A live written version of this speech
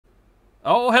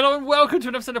Oh, hello and welcome to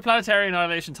an episode of Planetary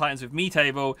Annihilation Titans with me,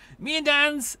 Table. Me and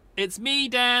Dan's. It's me,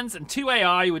 Dan's, and 2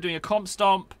 AI. We're doing a comp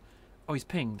stomp. Oh, he's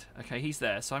pinged. Okay, he's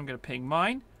there, so I'm going to ping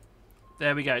mine.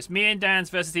 There we go. It's me and Dan's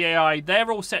versus the AI.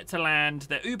 They're all set to land.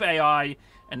 They're Uber AI,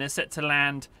 and they're set to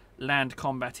land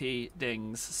combat-y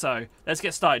dings. So, let's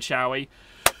get started, shall we?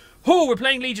 Oh, we're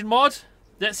playing Legion mod.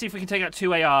 Let's see if we can take out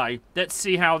 2 AI. Let's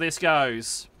see how this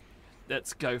goes.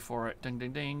 Let's go for it. Ding,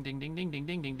 ding, ding, ding, ding, ding, ding,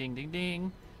 ding, ding, ding, ding,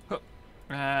 ding.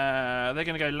 They're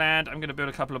going to go land. I'm going to build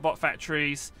a couple of bot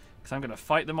factories because I'm going to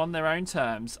fight them on their own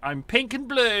terms. I'm pink and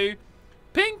blue.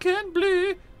 Pink and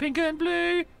blue. Pink and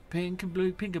blue. Pink and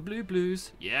blue. Pink and blue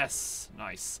blues. Yes.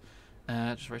 Nice.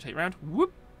 Just rotate around.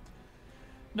 Whoop.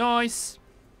 Nice.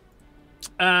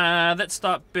 Let's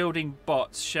start building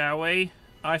bots, shall we?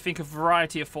 I think a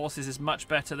variety of forces is much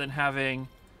better than having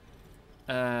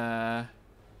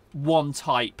one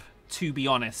type, to be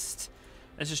honest.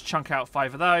 Let's just chunk out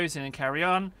 5 of those and then carry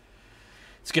on.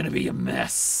 It's going to be a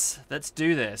mess. Let's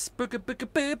do this. Oh,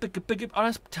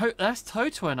 that's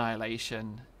Total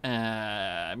Annihilation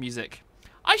music.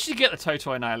 I should get the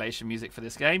Total Annihilation music for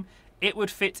this game. It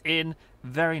would fit in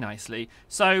very nicely.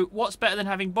 So what's better than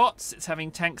having bots? It's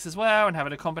having tanks as well and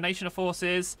having a combination of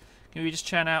forces. Can we just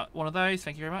churn out one of those?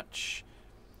 Thank you very much.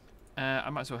 I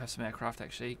might as well have some aircraft,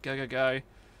 actually. Go, go, go.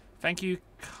 Thank you,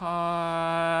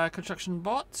 construction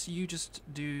bots. You just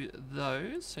do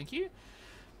those. Thank you.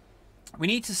 We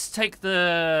need to take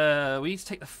the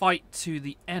fight to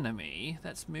the enemy.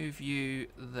 Let's move you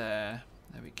there.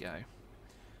 There we go.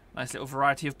 Nice little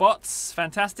variety of bots.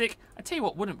 Fantastic. I tell you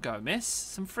what wouldn't go amiss.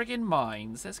 Some friggin'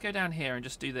 mines. Let's go down here and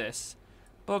just do this.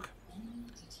 Bug.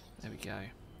 There we go.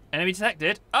 Enemy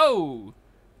detected. Oh!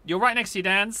 You're right next to you,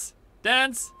 Dan's.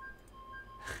 Dan's.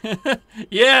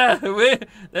 Yeah,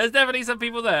 there's definitely some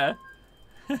people there.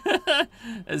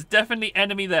 There's definitely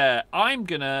enemy there. I'm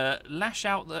gonna lash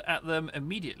out at them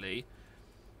immediately.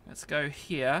 Let's go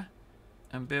here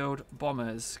and build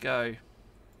bombers. Go.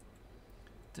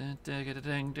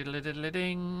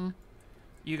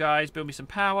 You guys build me some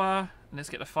power and let's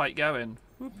get the fight going.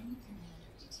 Whoop.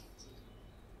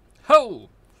 Ho!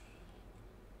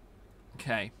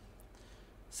 Okay.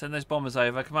 Send those bombers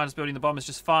over. Commander's building the bombers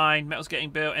just fine. Metal's getting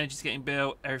built. Energy's getting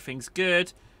built. Everything's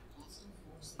good.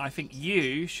 I think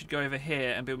you should go over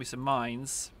here and build me some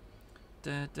mines.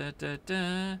 Da, da, da,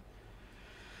 da.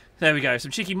 There we go.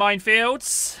 Some cheeky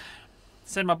minefields.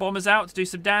 Send my bombers out to do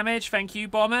some damage. Thank you,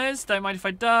 bombers. Don't mind if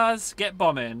I does. Get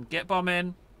bombing. Get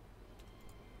bombing.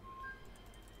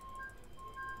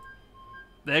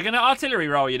 They're going to artillery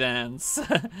roll you, Dance.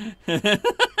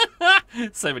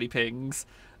 So many pings.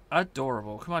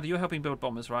 Adorable. Commander, you're helping build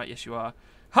bombers, right? Yes, you are.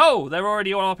 Ho! They're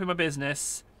already all up in my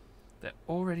business. They're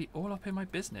already all up in my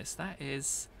business. That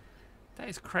is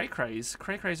cray-craze.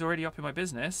 Cray-cray's already up in my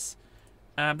business.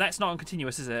 That's not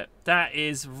uncontinuous, is it? That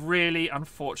is really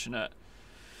unfortunate.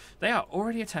 They are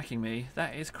already attacking me.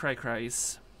 That is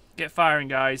cray-craze. Get firing,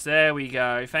 guys. There we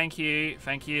go. Thank you.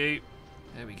 Thank you.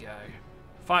 There we go.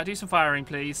 Fire. Do some firing,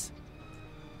 please.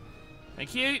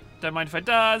 Thank you. Don't mind if it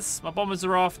does. My bombers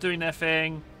are off doing their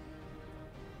thing.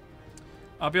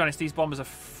 I'll be honest, these bombers are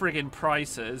friggin'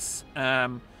 prices.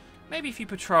 Maybe if you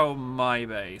patrol my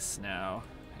base now.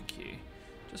 Thank you.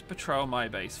 Just patrol my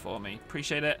base for me.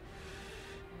 Appreciate it.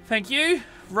 Thank you.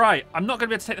 Right, I'm not going to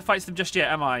be able to take the fight to them just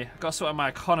yet, am I? I've got to sort out my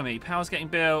economy. Power's getting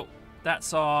built.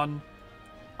 That's on.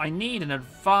 I need an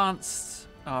advanced...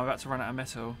 Oh, I'm about to run out of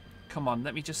metal. Come on,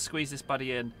 let me just squeeze this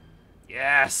buddy in.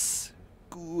 Yes!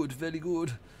 Good, very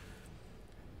good.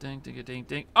 Ding, ding, ding,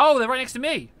 ding. Oh, they're right next to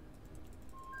me.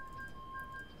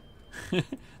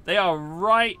 They are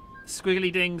right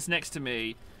squiggly dings next to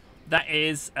me. That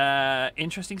is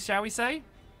interesting, shall we say?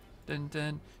 Dun,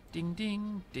 dun, ding,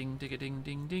 ding, ding, ding, ding,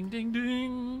 ding, ding, ding,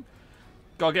 ding.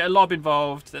 Gotta get a lob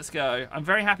involved. Let's go. I'm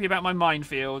very happy about my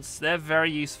minefields. They're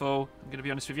very useful. I'm gonna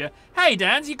be honest with you. Hey,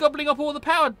 Dans, you're gobbling up all the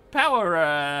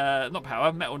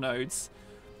metal nodes.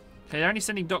 Okay, they're only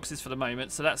sending doxes for the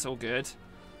moment, so that's all good.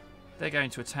 They're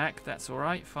going to attack. That's all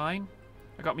right. Fine.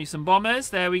 I got me some bombers.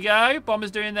 There we go.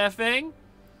 Bombers doing their thing.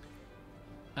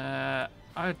 I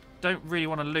don't really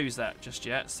want to lose that just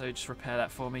yet, so just repair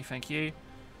that for me. Thank you.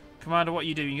 Commander, what are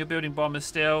you doing? You're building bombers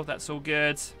still. That's all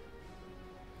good.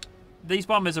 These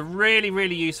bombers are really,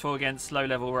 really useful against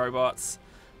low-level robots.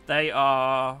 They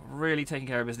are really taking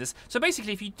care of business. So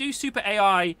basically, if you do super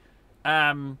AI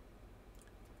and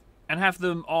have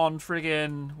them on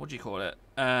friggin', what do you call it,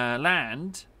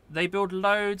 land, they build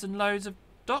loads and loads of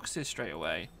doxes straight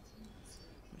away,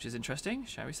 which is interesting,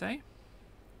 shall we say.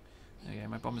 Okay,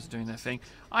 my bombers are doing their thing.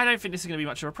 I don't think this is going to be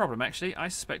much of a problem, actually. I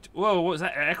suspect... Whoa, what was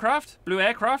that? Aircraft? Blue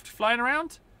aircraft flying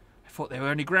around? I thought they were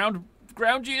only ground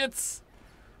ground units.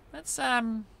 Let's I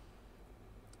think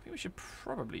we should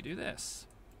probably do this.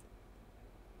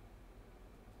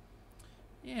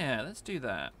 Yeah, let's do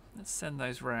that. Let's send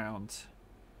those round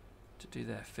to do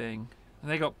their thing. And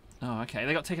they got... Oh, okay.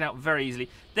 They got taken out very easily.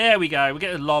 There we go. We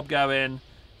get the lob going.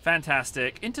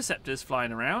 Fantastic. Interceptors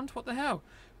flying around. What the hell?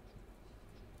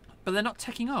 But they're not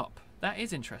taking up. That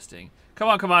is interesting. Come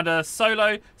on, Commander.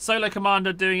 Solo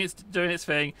Commander doing its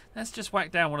thing. Let's just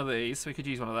whack down one of these. We could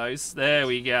use one of those. There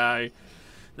we go.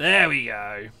 There we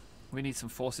go. We need some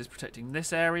forces protecting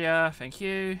this area. Thank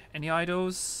you. Any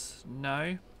idols?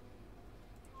 No.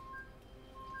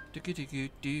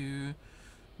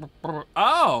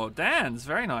 Oh, Dan's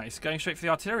very nice. Going straight for the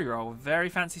artillery roll. Very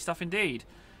fancy stuff indeed.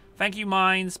 Thank you,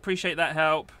 Mines. Appreciate that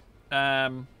help.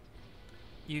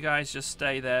 You guys just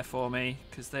stay there for me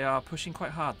because they are pushing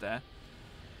quite hard there.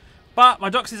 But my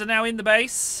Doxies are now in the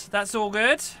base. That's all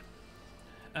good.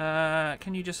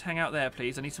 Can you just hang out there,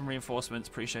 please? I need some reinforcements.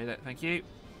 Appreciate it. Thank you.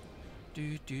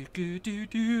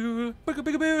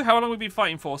 How long have we been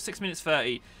fighting for? 6 minutes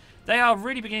 30. They are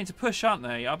really beginning to push, aren't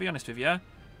they? I'll be honest with you.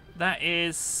 That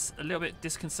is a little bit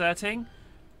disconcerting.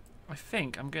 I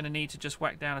think I'm going to need to just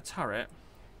whack down a turret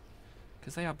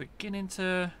because they are beginning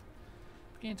to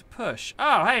push.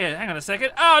 Oh, hey, hang on a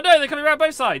second. Oh, no, they're coming around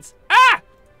both sides.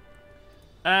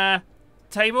 Ah!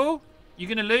 Table, you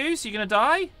going to lose? You going to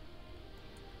die?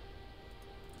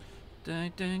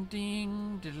 Ding, ding,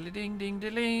 ding, diddly, ding, ding,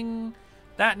 ding.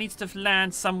 That needs to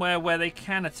land somewhere where they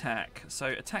can attack. So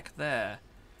attack there.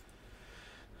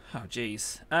 Oh,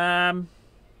 jeez.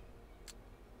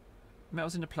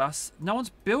 Metals into plus. No one's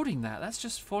building that. That's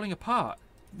just falling apart.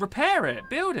 Repair it.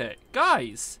 Build it.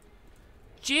 Guys.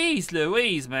 Jeez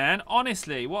Louise, man.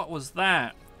 Honestly, what was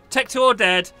that? Tech 2 or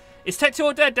dead. Is Tech 2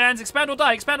 or dead, Dans? Expand or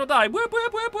die. Expand or die. Whoop,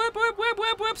 whoop, whoop, whoop, whoop, whoop,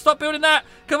 whoop, whoop. Stop building that.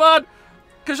 Come on.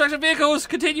 Construction vehicles.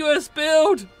 Continuous.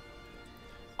 Build.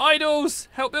 Idols.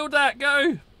 Help build that.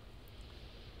 Go.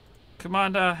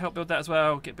 Commander, help build that as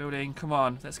well. Get building. Come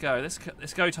on. Let's go.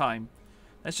 Let's go time.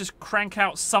 Let's just crank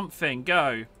out something.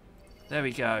 Go. There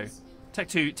we go. Tech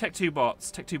 2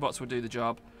 bots. Tech 2 bots will do the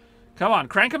job. Come on.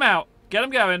 Crank them out. Get them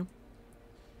going.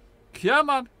 Come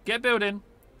on. Get building.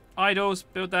 Idols.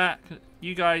 Build that.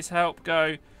 You guys help.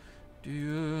 Go. Do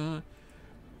you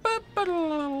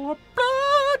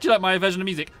like my version of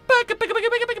music?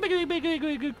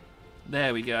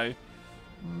 There we go.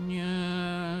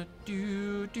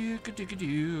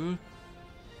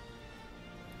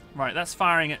 Right, that's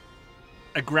firing at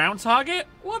a ground target?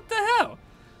 What the hell?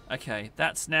 Okay,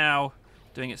 that's now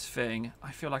doing its thing.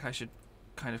 I feel like I should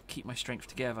kind of keep my strength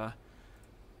together.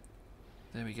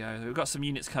 There we go. We've got some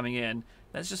units coming in.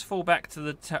 Let's just fall back to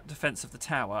the defense of the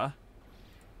tower.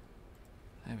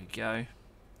 There we go.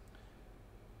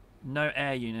 No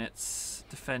air units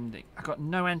defending. I've got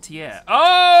no anti-air.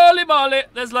 Holy moly!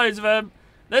 There's loads of them.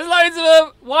 There's loads of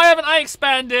them. Why haven't I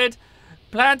expanded?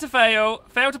 Plan to fail.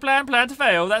 Fail to plan, plan to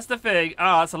fail. That's the thing.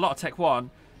 Ah, that's a lot of Tech 1.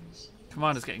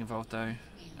 Commander's getting involved, though.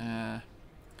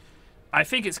 I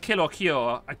think it's kill or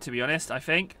cure, to be honest. I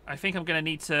think I'm going to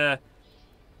need to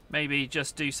maybe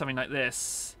just do something like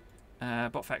this.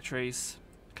 Bot factories.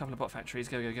 A couple of bot factories.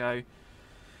 Go, go, go.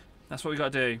 That's what we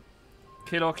got to do.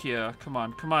 Kill or cure. Come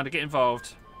on. Commander, get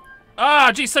involved.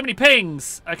 Ah, geez, so many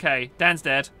pings. Okay, Dan's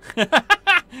dead.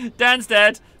 Dan's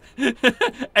dead.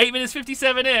 8 minutes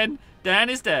 57 in. Dan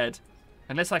is dead.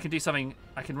 Unless I can do something.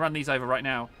 I can run these over right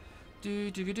now.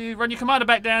 Run your commander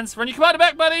back, Dans. Run your commander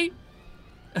back, buddy.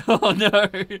 Oh, no.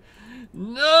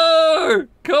 No.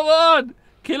 Come on.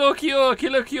 Kill or cure.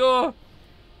 Kill or cure.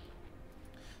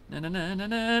 Na na na na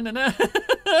na na na.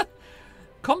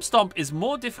 Comp Stomp is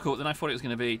more difficult than I thought it was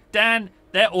going to be. Dan,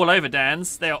 they're all over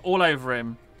Dan's. They are all over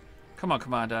him. Come on,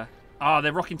 Commander. Ah,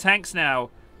 they're rocking tanks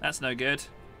now. That's no good.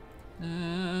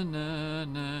 Na, na,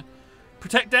 na.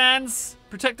 Protect Dan's.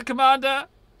 Protect the Commander.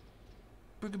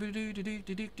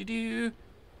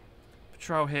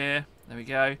 Patrol here. There we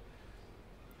go.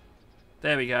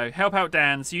 There we go. Help out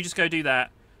Dan's. You just go do that.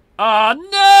 Ah,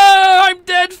 no! I'm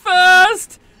dead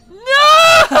first! No!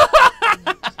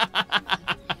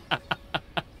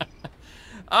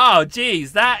 Oh,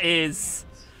 geez, that is...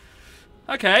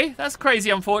 Okay, that's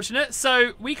crazy unfortunate.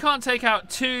 So, we can't take out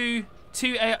two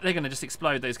They're going to just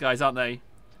explode, those guys, aren't they?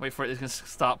 Wait for it, it's going to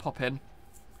start popping.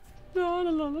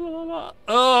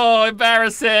 Oh,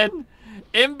 embarrassing.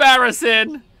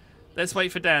 Embarrassing. Let's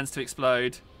wait for Dan's to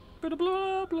explode. Blah,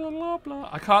 blah, blah, blah, blah.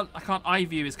 I can't eye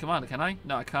view his commander, can I?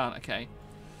 No, I can't. Okay.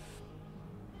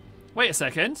 Wait a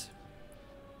second.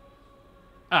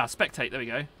 Ah, spectate. There we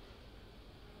go.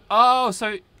 Oh,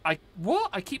 so what?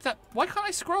 I keep that. Why can't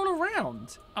I scroll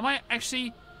around? Am I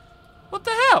actually? What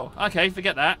the hell? Okay,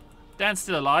 forget that. Dan's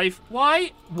still alive.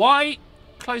 Why? Why?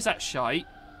 Close that shite.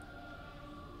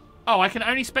 Oh, I can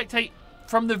only spectate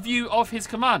from the view of his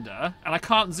commander, and I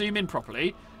can't zoom in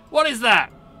properly. What is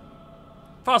that?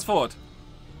 Fast forward.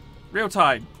 Real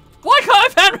time. Why can't I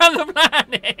pan around the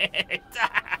planet?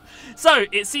 So,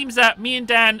 it seems that me and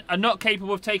Dan are not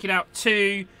capable of taking out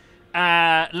 2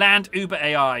 land Uber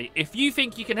AI. If you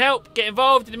think you can help, get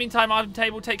involved. In the meantime, I'm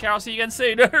Table. Take care. I'll see you again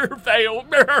soon. Fail.